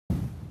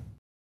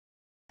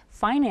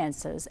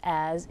finances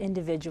as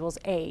individuals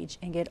age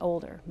and get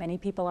older. Many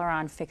people are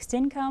on fixed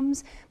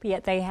incomes, but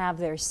yet they have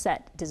their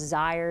set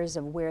desires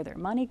of where their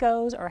money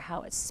goes or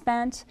how it's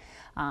spent.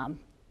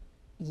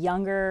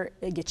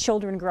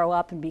 Children grow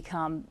up and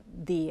become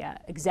the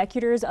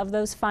executors of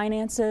those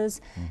finances.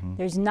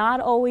 There's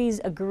not always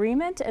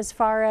agreement as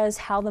far as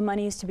how the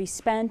money is to be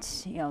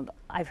spent. You know,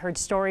 I've heard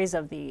stories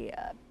of the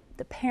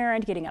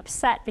parent getting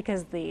upset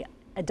because the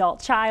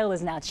adult child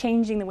is now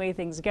changing the way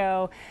things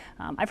go.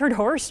 I've heard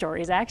horror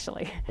stories,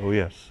 actually. Oh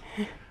yes,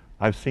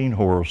 I've seen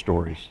horror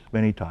stories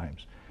many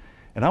times.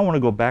 And I want to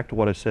go back to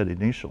what I said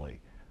initially.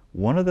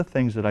 One of the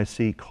things that I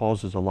see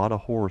causes a lot of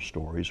horror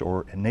stories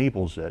or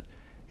enables it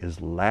is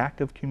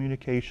lack of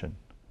communication,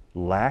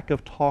 lack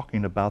of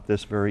talking about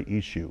this very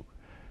issue.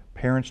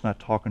 Parents not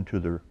talking to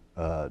their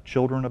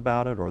children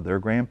about it, or their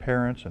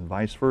grandparents, and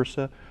vice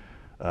versa,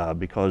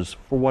 because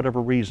for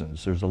whatever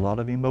reasons, there's a lot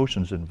of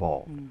emotions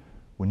involved.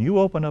 When you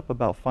open up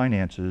about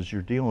finances,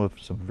 you're dealing with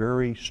some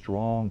very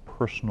strong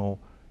personal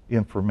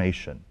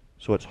information,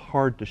 so it's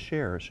hard to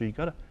share. So you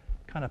got to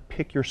kind of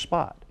pick your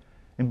spot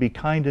and be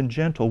kind and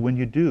gentle when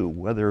you do,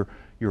 whether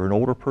you're an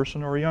older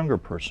person or a younger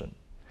person.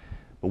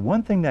 But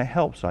one thing that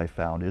helps, I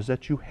found, is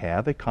that you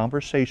have a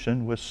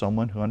conversation with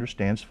someone who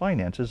understands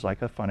finances,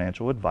 like a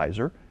financial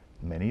advisor.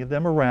 Many of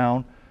them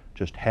around.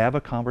 Just have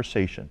a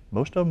conversation.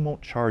 Most of them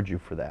won't charge you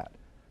for that.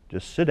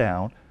 Just sit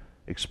down,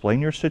 explain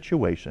your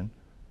situation,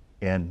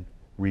 and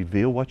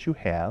reveal what you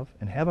have,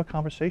 and have a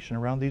conversation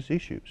around these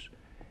issues.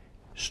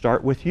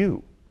 Start with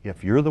you.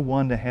 If you're the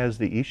one that has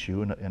the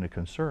issue and a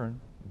concern,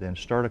 then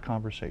start a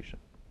conversation.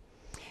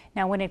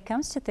 Now, when it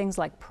comes to things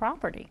like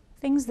property,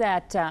 things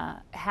that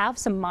have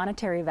some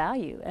monetary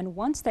value, and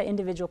once that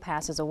individual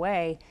passes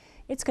away,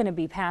 it's going to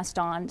be passed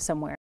on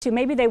somewhere. So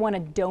maybe they want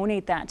to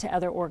donate that to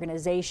other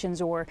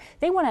organizations, or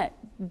they want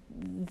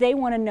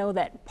to know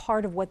that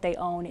part of what they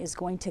own is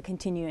going to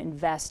continue to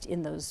invest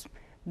in those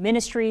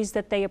ministries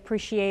that they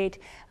appreciate.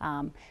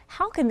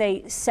 How can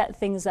they set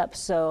things up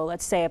so,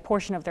 let's say, a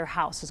portion of their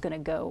house is going to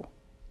go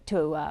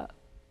to a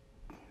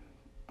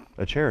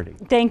charity?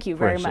 Thank you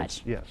very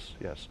much. Yes,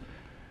 yes.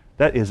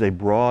 That is a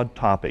broad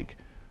topic.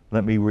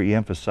 Let me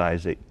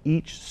re-emphasize that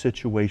each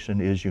situation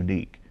is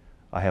unique.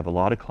 I have a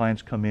lot of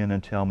clients come in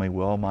and tell me,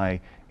 well, my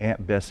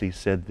Aunt Bessie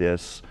said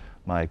this,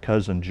 my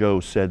cousin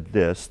Joe said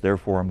this,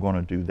 therefore I'm going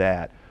to do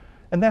that.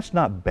 And that's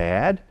not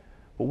bad,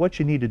 but what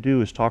you need to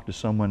do is talk to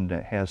someone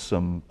that has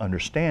some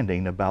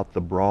understanding about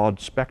the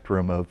broad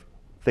spectrum of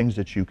things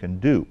that you can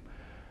do.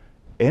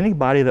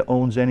 Anybody that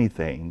owns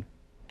anything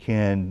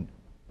can,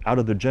 out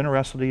of the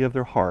generosity of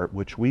their heart,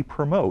 which we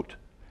promote,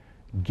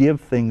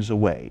 give things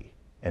away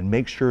and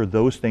make sure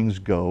those things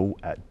go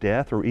at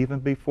death or even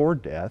before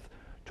death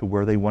to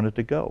where they want it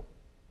to go.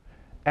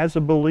 As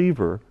a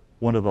believer,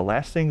 one of the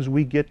last things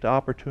we get the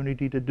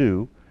opportunity to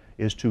do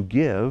is to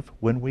give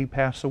when we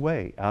pass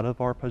away out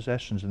of our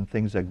possessions and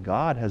things that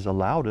God has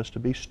allowed us to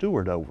be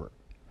steward over.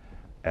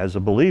 As a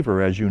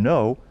believer, as you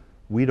know,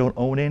 we don't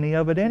own any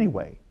of it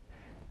anyway,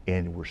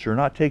 and we're sure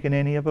not taking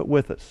any of it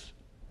with us.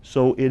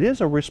 So it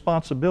is a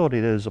responsibility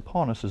that is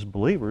upon us as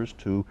believers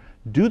to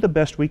do the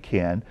best we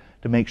can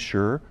to make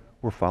sure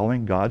we're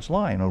following God's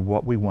line on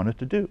what we want it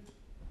to do.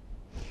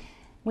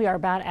 We are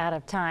about out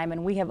of time,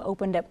 and we have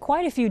opened up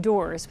quite a few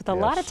doors with a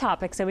lot of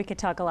topics that we could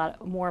talk a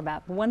lot more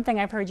about. But one thing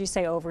I've heard you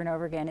say over and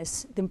over again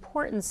is the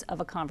importance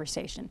of a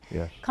conversation.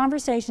 Yes.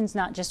 Conversations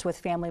not just with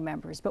family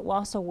members, but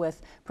also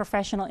with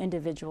professional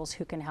individuals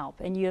who can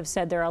help. And you have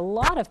said there are a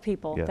lot of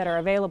people that are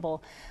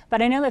available.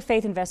 But I know that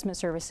Faith Investment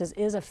Services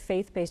is a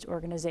faith-based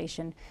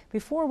organization.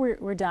 Before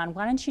we're done,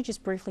 why don't you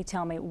just briefly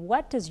tell me,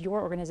 what does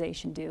your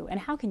organization do, and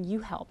how can you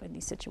help in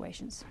these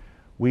situations?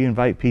 We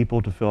invite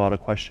people to fill out a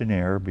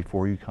questionnaire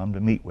before you come to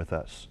meet with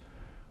us.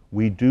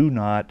 We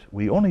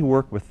only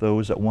work with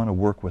those that want to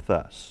work with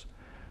us.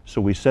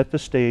 So we set the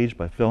stage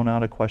by filling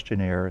out a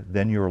questionnaire,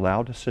 then you're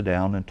allowed to sit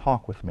down and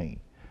talk with me.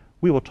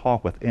 We will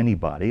talk with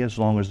anybody as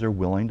long as they're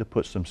willing to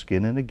put some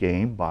skin in the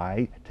game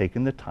by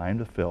taking the time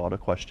to fill out a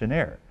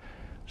questionnaire.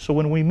 So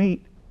when we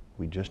meet,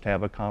 we just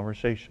have a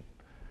conversation.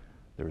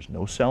 There's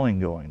no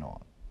selling going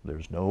on.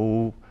 There's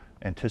no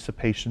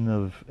anticipation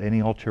of any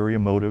ulterior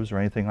motives or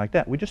anything like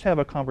that. We just have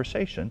a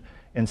conversation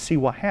and see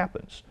what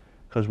happens,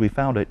 because we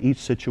found that each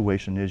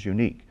situation is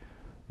unique.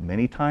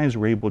 Many times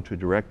we're able to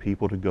direct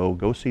people to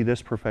go see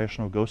this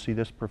professional, go see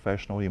this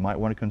professional, you might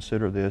want to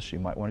consider this, you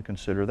might want to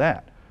consider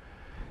that.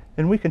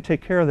 And we can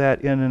take care of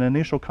that in an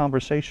initial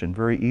conversation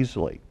very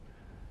easily.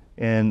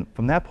 And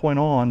from that point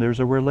on, there's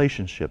a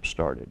relationship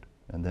started,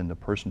 and then the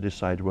person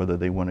decides whether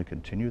they want to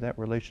continue that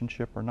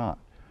relationship or not.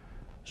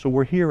 So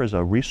we're here as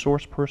a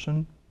resource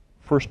person,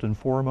 first and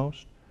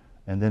foremost,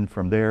 and then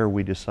from there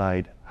we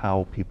decide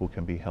how people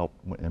can be helped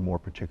in more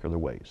particular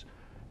ways.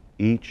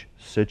 Each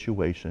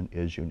situation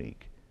is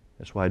unique.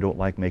 That's why I don't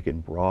like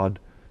making broad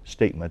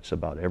statements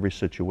about every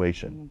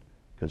situation,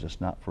 because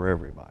it's not for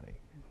everybody.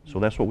 So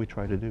that's what we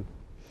try to do.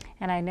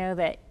 And I know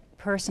that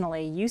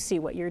personally you see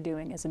what you're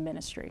doing as a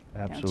ministry.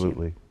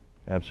 Absolutely,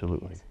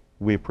 absolutely.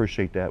 We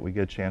appreciate that. We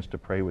get a chance to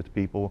pray with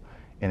people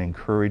and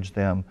encourage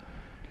them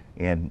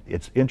And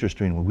it's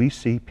interesting when we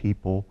see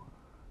people,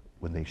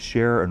 when they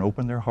share and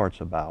open their hearts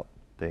about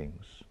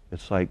things,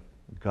 it's like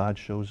God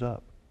shows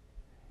up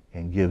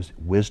and gives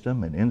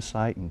wisdom and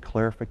insight and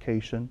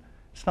clarification.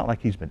 It's not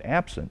like he's been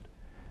absent,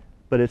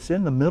 but it's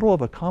in the middle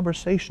of a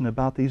conversation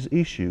about these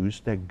issues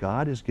that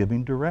God is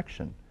giving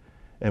direction.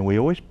 And we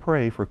always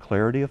pray for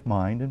clarity of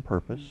mind and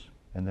purpose,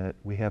 and that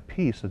we have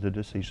peace of the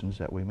decisions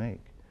that we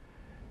make.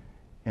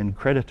 And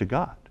credit to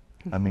God.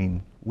 I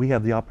mean, we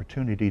have the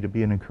opportunity to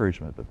be an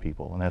encouragement to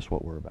people, and that's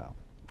what we're about.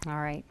 All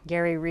right,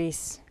 Gary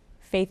Reese,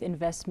 Faith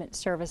Investment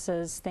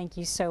Services, thank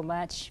you so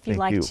much. If you'd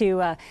Thank like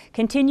to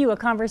continue a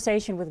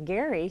conversation with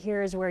Gary,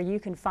 here is where you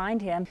can find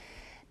him.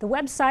 The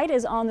website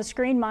is on the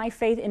screen,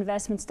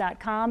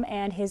 myfaithinvestments.com,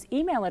 and his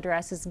email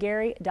address is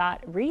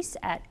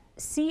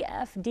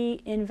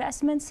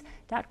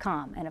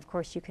gary.reese@cfdinvestments.com. And of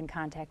course, you can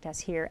contact us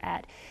here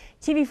at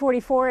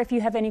TV44 if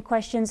you have any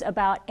questions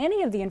about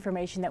any of the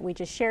information that we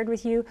just shared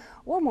with you,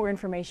 or more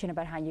information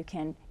about how you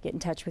can get in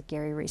touch with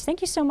Gary Reese.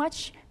 Thank you so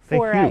much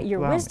for your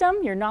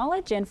wisdom, your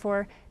knowledge, and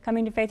for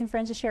coming to Faith and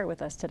Friends to share it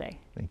with us today.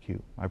 Thank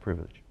you. My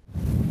privilege.